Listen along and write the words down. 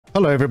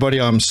Hello everybody,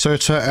 I'm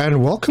Serta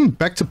and welcome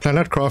back to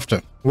Planet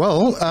Crafter.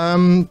 Well,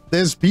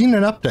 there's been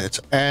an update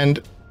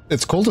and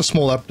it's called a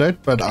small update,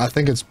 but I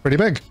think it's pretty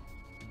big.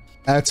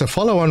 It's a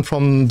follow-on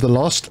from the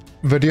last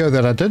video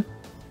that I did,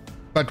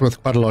 but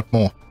with quite a lot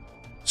more.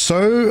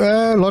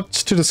 So,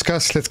 lots to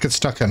discuss, let's get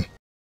stuck in.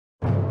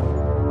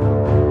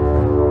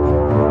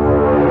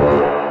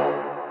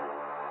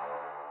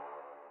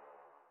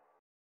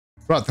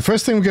 Right, the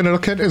first thing we're going to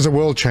look at is a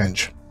world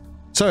change.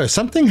 So,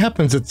 something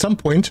happens at some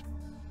point.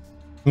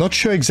 Not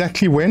sure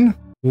exactly when.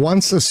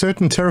 Once a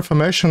certain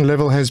terraformation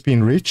level has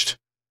been reached,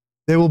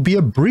 there will be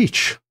a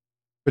breach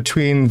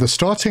between the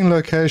starting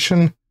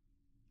location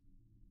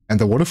and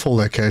the waterfall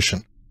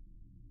location.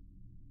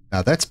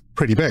 Now that's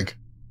pretty big.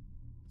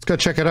 Let's go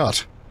check it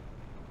out.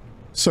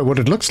 So what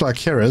it looks like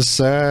here is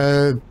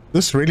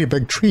this really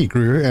big tree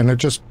grew and it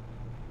just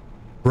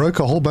broke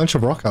a whole bunch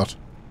of rock out.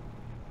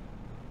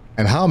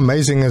 And how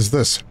amazing is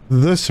this?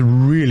 This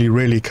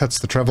really cuts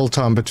the travel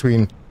time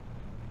between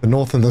the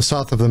north and the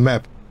south of the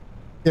map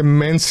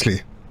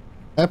immensely.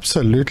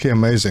 Absolutely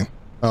amazing.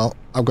 Well,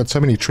 I've got so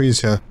many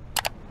trees here,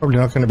 probably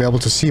not going to be able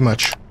to see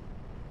much.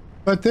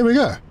 But there we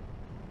go.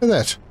 Look at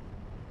that.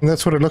 And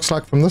that's what it looks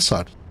like from this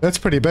side. That's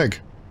pretty big.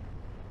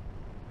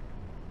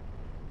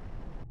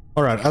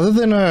 Alright, other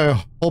than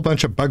a whole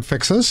bunch of bug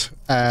fixes,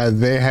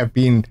 there have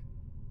been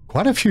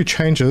quite a few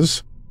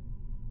changes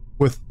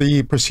with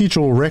the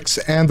procedural Rex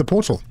and the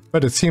portal.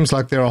 But it seems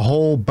like there are a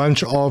whole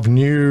bunch of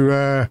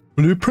new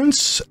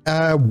blueprints.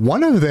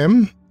 One of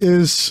them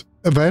is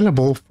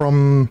available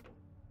from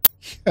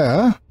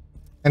here,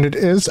 and it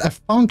is a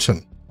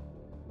fountain.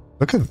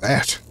 Look at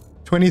that.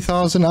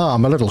 20,000.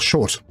 I'm a little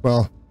short.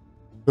 Well,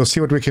 we'll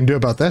see what we can do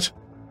about that.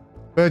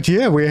 But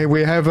yeah,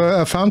 we have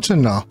a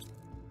fountain now.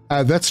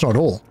 That's not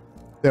all.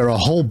 There are a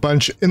whole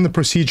bunch in the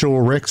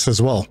procedural Rex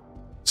as well.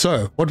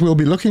 So, what we'll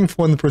be looking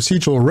for in the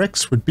procedural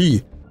Rex would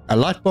be a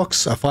light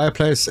box, a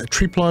fireplace, a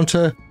tree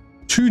planter,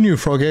 2 new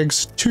frog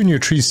eggs, 2 new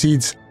tree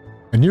seeds,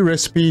 a new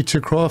recipe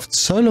to craft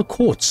solar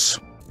quartz.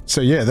 So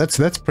yeah,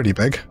 that's pretty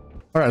big.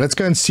 All right, let's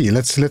go and see.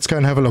 Let's go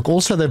and have a look.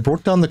 Also, they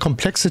brought down the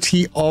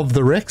complexity of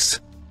the Rex.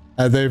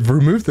 They've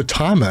removed the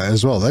timer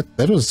as well.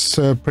 That was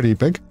pretty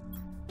big.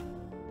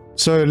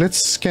 So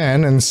let's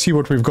scan and see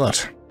what we've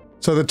got.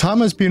 So the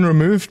timer's been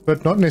removed,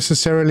 but not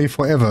necessarily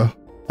forever.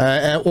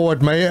 Or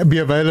it may be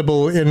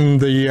available in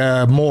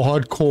the more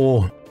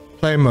hardcore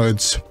play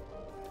modes.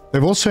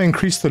 They've also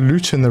increased the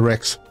loot in the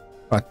Rex.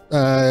 But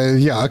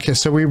yeah, okay,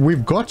 so we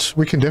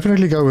can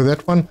definitely go with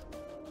that one.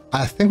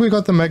 I think we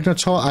got the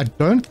Magnetar. I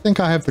don't think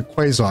I have the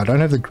Quasar. I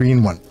don't have the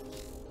green one.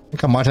 I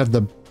think I might have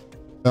the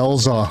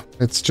Belzar.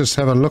 Let's just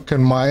have a look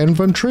in my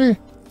inventory.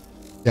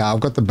 Yeah, I've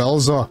got the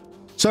Belzar.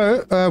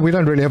 So we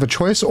don't really have a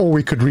choice, or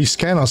we could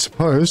rescan, I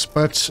suppose,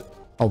 but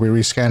are we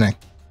rescanning?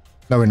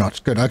 No, we're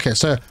not. Good. Okay,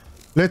 so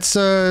let's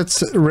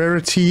its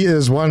rarity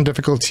is 1,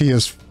 difficulty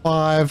is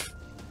 5.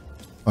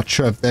 Not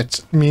sure if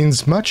that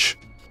means much,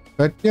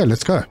 but yeah,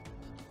 let's go.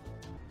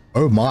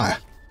 Oh my.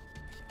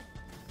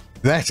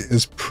 That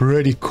is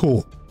pretty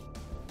cool.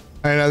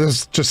 And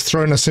this has just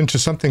thrown us into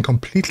something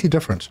completely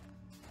different.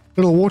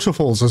 Little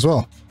waterfalls as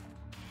well.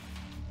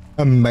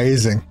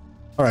 Amazing.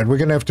 Alright, we're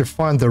going to have to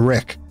find the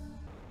wreck.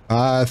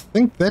 I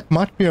think that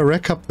might be a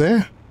wreck up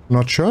there.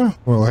 Not sure.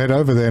 We'll head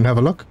over there and have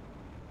a look.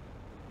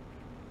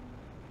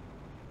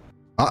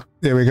 Ah,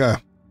 there we go.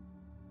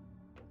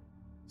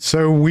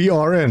 So we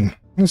are in.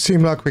 It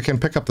seems like we can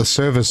pick up the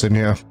servers in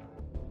here.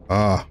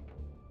 Ah,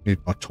 need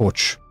my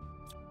torch.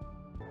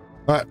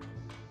 Alright,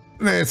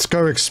 let's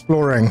go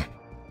exploring.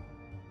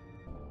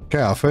 Okay,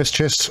 our first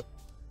chest.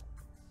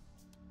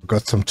 We've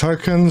got some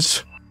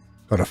tokens.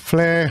 Got a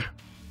flare.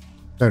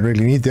 Don't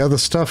really need the other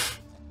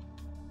stuff.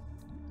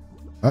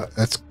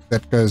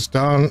 That goes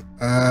down.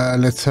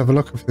 Let's have a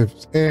look if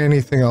there's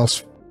anything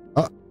else.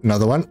 Oh,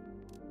 another one.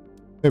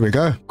 There we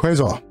go.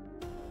 Quasar.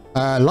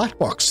 Light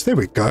box. There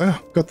we go.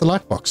 Got the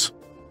light box.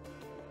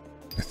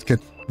 Let's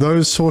get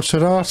those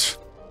sorted out.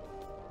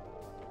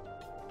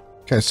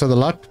 Okay, so the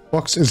light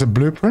box is a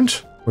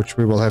blueprint, which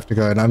we will have to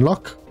go and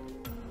unlock.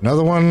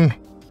 Another one.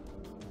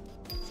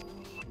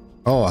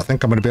 Oh, I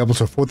think I'm going to be able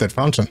to afford that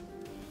fountain.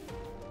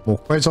 More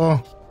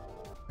Quasar.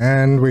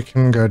 And we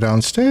can go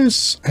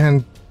downstairs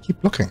and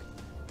keep looking.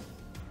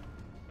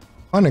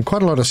 Finding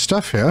quite a lot of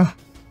stuff here.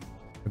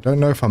 I don't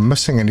know if I'm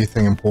missing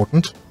anything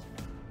important,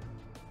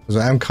 because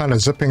I am kind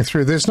of zipping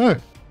through. There's no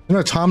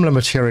time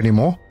limit here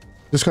anymore.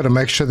 Just got to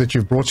make sure that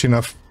you've brought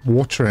enough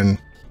water and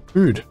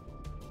food.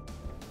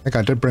 I think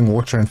I did bring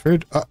water and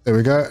food. Oh, there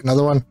we go.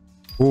 Another one.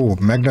 Oh,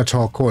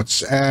 Magnetar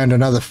quartz and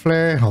another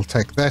flare. I'll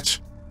take that.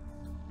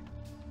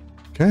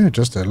 Okay,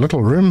 just a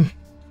little room.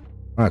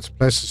 Right,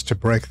 places to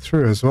break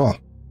through as well.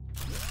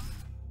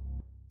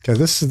 Okay,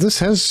 this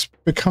has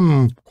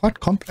become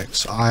quite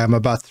complex. I am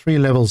about 3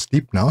 levels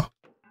deep now.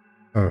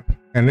 Oh,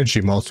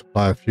 energy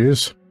multiplier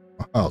fuse.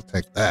 I'll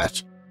take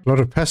that. A lot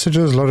of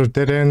passages, a lot of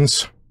dead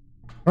ends.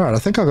 Alright, I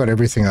think I got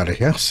everything out of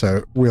here,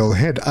 so we'll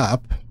head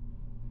up.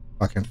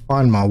 If I can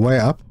find my way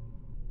up.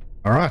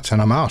 Alright,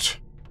 and I'm out.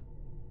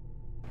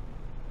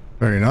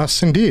 Very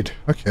nice indeed.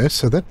 Okay,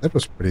 so that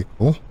was pretty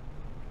cool.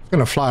 I'm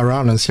going to fly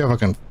around and see if I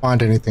can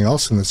find anything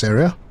else in this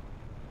area.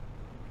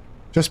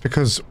 Just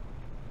because,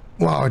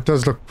 wow, it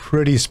does look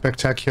pretty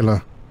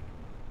spectacular.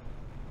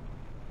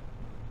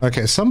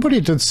 Okay,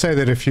 somebody did say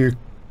that if you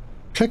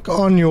click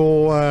on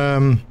your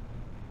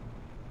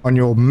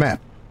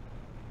map,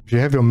 if you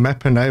have your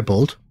map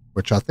enabled,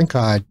 which I think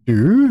I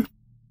do,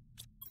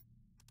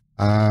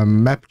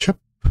 map chip,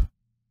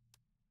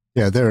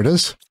 yeah, there it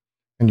is,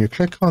 and you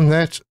click on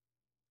that.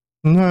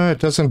 No, it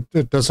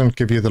doesn't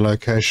give you the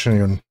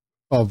location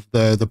of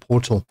the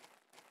portal.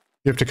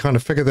 You have to kind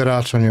of figure that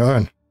out on your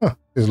own. Oh,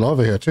 there's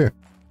lava here too. I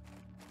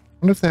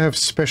wonder if they have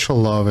special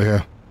lava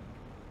here.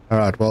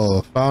 Alright,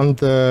 well, found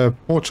the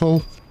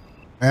portal,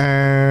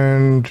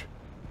 and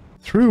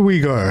through we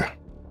go.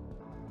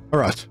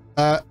 Alright,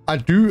 I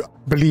do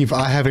believe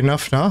I have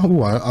enough now.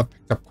 Ooh, I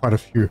picked up quite a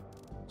few.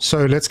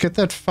 So let's get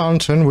that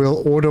fountain.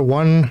 We'll order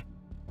one,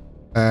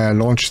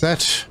 launch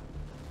that.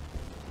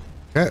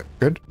 Okay,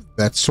 good.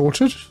 That's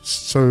sorted.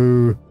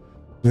 So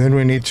then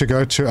we need to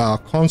go to our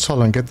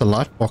console and get the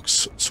light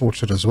box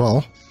sorted as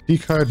well.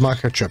 Decode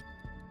microchip.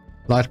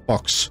 Light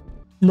box.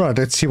 Right,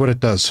 let's see what it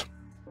does.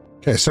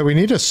 Okay, so we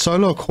need a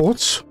solar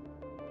quartz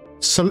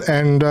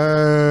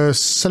and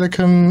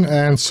silicon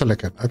and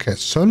silicon. Okay,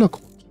 solar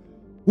quartz.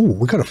 Ooh,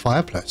 we got a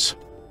fireplace.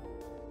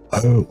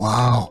 Oh,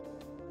 wow.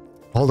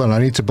 Hold on, I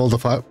need to build a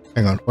fire.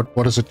 Hang on,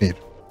 what does it need?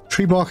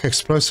 Tree bark,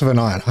 explosive, and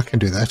iron. I can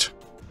do that.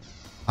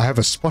 I have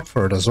a spot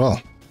for it as well.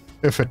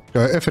 If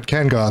it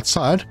can go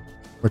outside,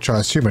 which I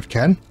assume it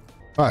can.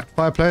 Alright,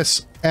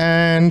 fireplace,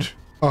 and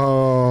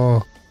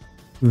oh,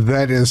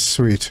 that is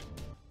sweet.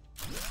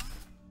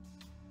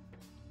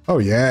 Oh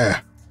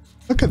yeah,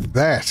 look at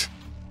that.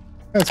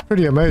 That's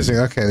pretty amazing.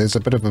 Okay, there's a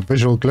bit of a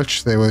visual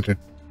glitch there with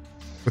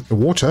the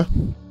water,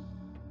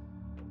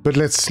 but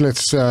let's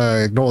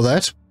ignore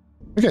that.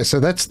 Okay, so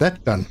that's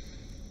that done.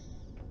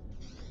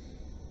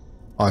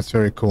 Oh, it's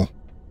very cool.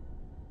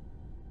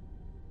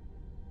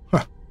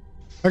 Huh.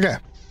 Okay,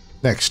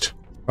 next.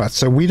 Right,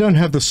 so we don't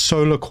have the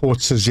solar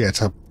quartzes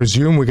yet. I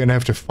presume we're going to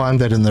have to find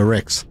that in the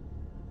Rex.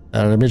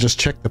 Let me just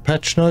check the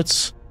patch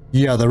notes.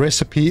 Yeah, the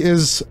recipe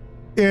is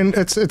in.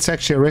 It's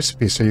actually a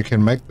recipe, so you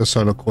can make the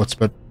solar quartz,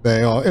 but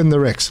they are in the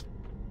Rex.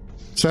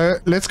 So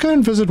let's go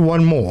and visit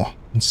one more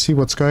and see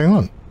what's going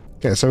on.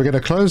 Okay, so we're going to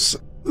close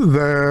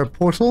the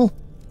portal.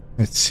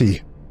 Let's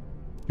see.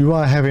 Do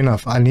I have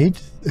enough?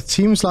 It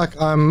seems like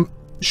I'm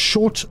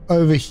short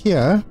over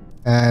here,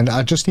 and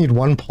I just need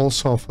one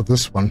pulsar for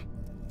this one.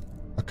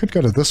 I could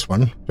go to this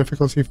one.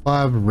 Difficulty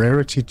 5,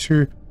 rarity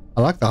 2.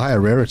 I like the higher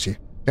rarity.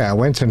 Okay, I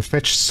went and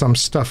fetched some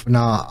stuff.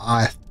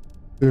 Now,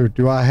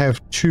 do I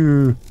have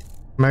 2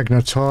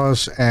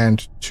 magnetars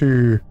and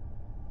 2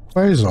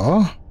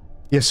 quasar?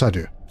 Yes, I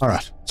do.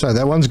 Alright, so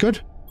that one's good.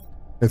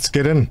 Let's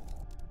get in.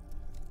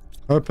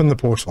 Open the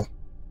portal.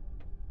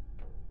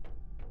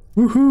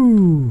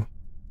 Woohoo!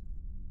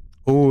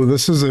 Oh,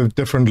 this is a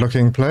different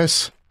looking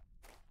place.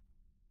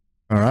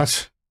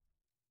 Alright.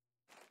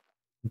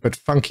 A bit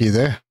funky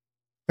there.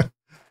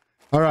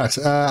 Alright,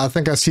 I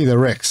think I see the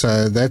wreck,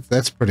 so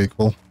that's pretty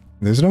cool.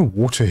 There's no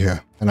water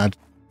here, and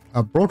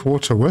I brought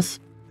water with,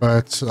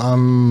 but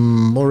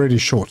I'm already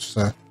short,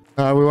 so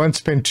we won't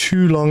spend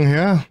too long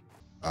here.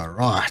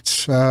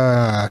 Alright,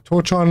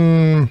 torch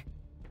on,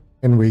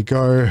 in we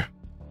go.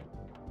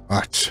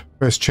 Right,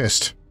 first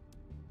chest.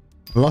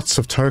 Lots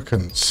of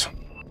tokens.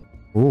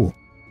 Ooh.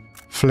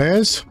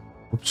 Flares?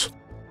 Oops.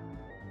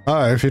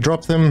 Oh, if you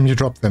drop them, you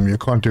drop them. You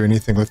can't do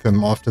anything with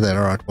them after that.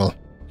 Alright, well.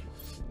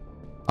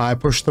 I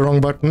pushed the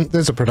wrong button.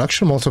 There's a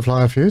production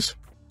multiplier fuse.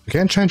 You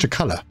can change the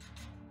color.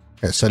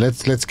 Okay, so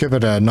let's give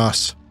it a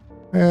nice.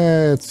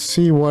 Let's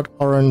see what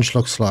orange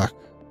looks like.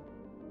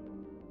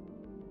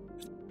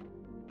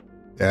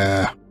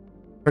 Yeah,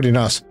 pretty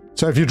nice.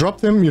 So if you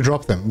drop them, you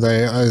drop them.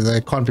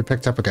 They can't be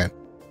picked up again.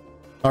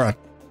 All right,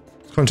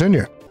 let's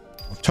continue.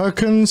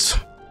 Tokens,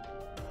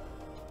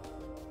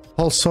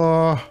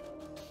 pulsar,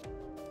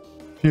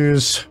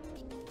 fuse,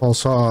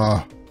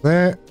 pulsar.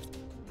 There.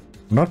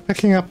 Not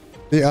picking up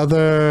the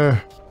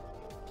other.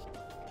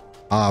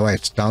 Ah,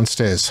 wait,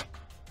 downstairs.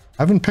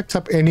 I haven't picked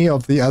up any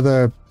of the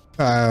other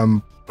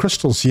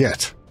crystals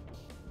yet,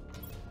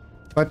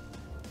 but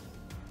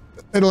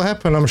it'll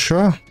happen, I'm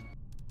sure.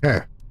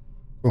 Yeah,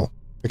 cool.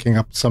 Picking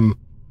up some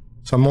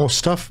more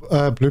stuff.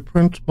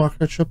 Blueprint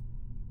microchip.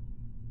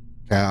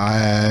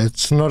 Okay,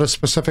 it's not a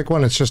specific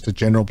one. It's just a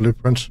general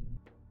blueprint.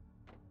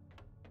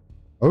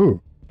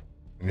 Oh,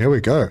 and here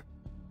we go.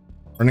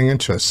 Running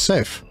into a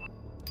safe.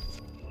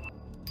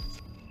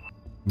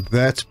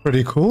 That's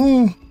pretty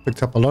cool.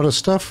 Picked up a lot of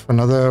stuff.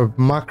 Another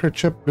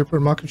microchip,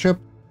 blueprint microchip.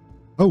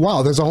 Oh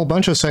wow, there's a whole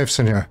bunch of safes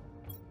in here.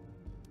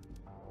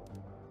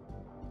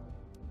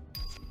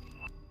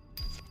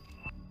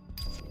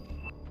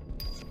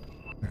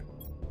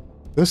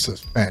 This is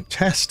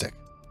fantastic.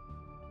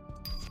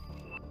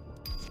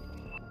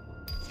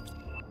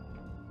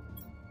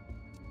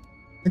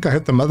 I think I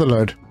hit the mother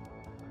load.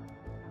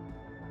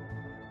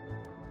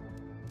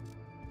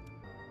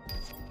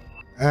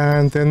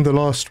 And then the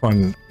last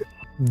one.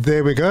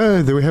 there we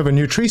go. There we have a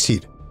new tree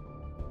seed.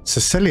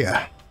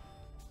 Cecilia.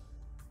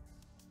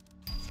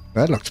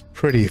 That looks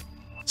pretty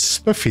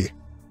spiffy.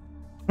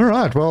 All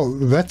right, well,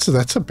 that's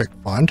a big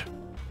find.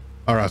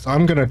 All right,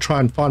 I'm going to try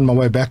and find my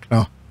way back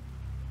now.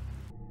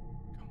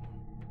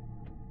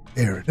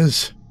 There it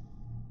is.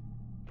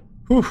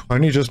 Whew, I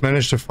only just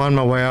managed to find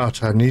my way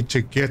out. I need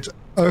to get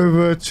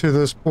over to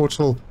this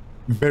portal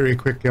very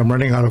quickly. I'm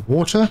running out of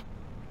water.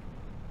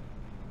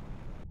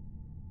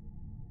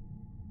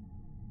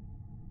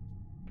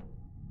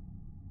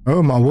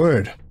 Oh my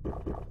word.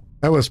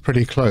 That was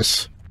pretty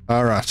close.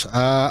 All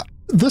right.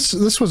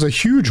 This was a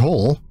huge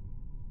haul.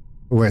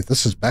 Wait,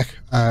 this is back.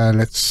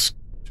 Let's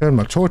turn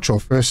my torch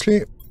off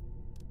firstly.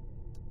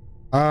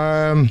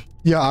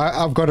 Yeah,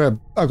 I've got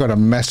a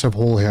massive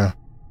haul here.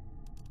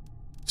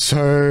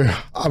 So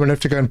I'm gonna have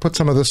to go and put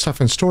some of this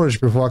stuff in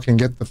storage before I can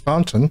get the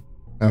fountain.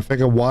 Now I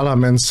figure while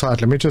I'm inside,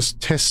 let me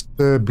just test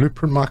the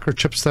blueprint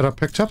microchips that I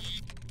picked up.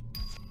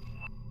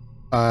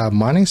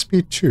 Mining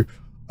speed 2.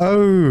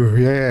 Oh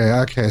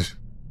yeah, okay.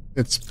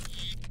 It's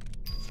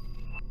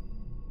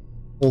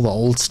all the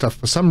old stuff.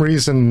 For some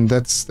reason,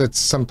 that's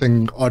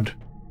something odd.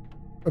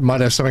 It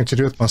might have something to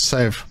do with my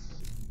save.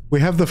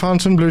 We have the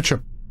fountain blue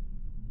chip.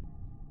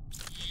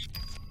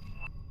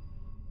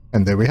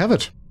 And there we have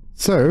it.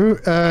 So,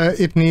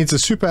 it needs a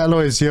super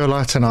alloy,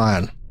 zeolite, and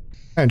iron.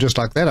 And just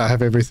like that, I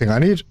have everything I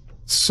need.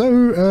 So,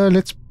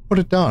 let's put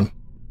it down.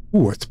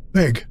 Ooh, it's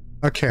big.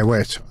 Okay,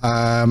 wait.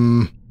 Yeah,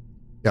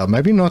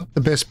 maybe not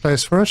the best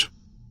place for it.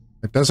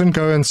 It doesn't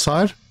go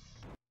inside.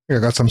 I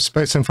got some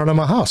space in front of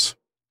my house.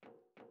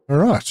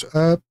 Alright,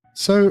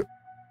 so...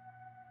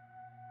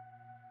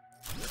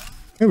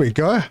 Here we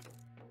go.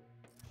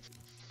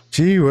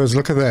 Gee whiz,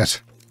 look at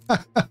that.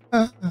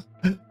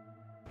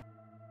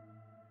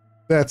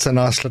 That's a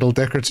nice little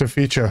decorative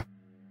feature.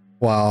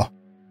 Wow.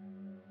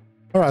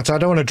 Alright, so I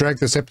don't want to drag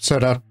this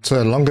episode out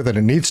longer than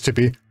it needs to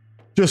be.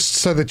 Just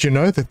so that you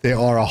know that there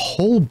are a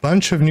whole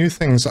bunch of new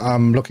things.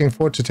 I'm looking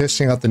forward to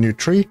testing out the new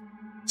tree.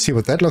 See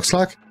what that looks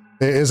like.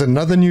 There is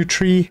another new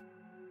tree.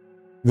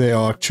 There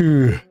are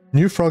 2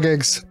 new frog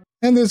eggs.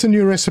 And there's a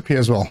new recipe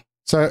as well.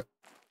 So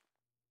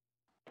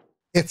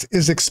it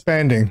is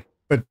expanding.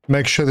 But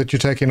make sure that you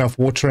take enough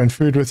water and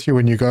food with you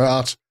when you go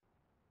out.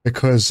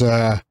 Because,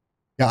 yeah,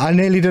 I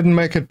nearly didn't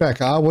make it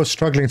back. I was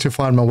struggling to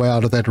find my way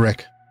out of that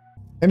wreck.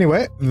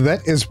 Anyway,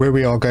 that is where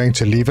we are going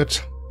to leave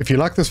it. If you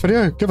like this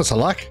video, give us a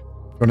like. If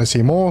you want to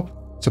see more,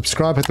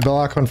 subscribe, hit the bell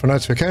icon for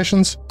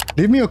notifications.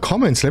 Leave me your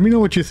comments. Let me know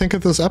what you think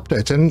of this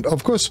update. And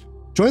of course,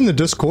 join the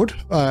Discord,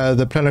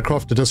 the Planet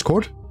Crafter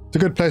Discord. It's a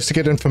good place to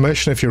get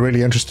information if you're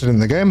really interested in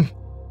the game.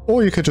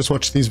 Or you could just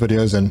watch these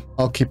videos and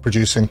I'll keep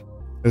producing.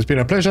 It's been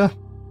a pleasure.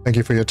 Thank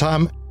you for your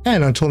time.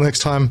 And until next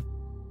time,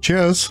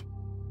 cheers.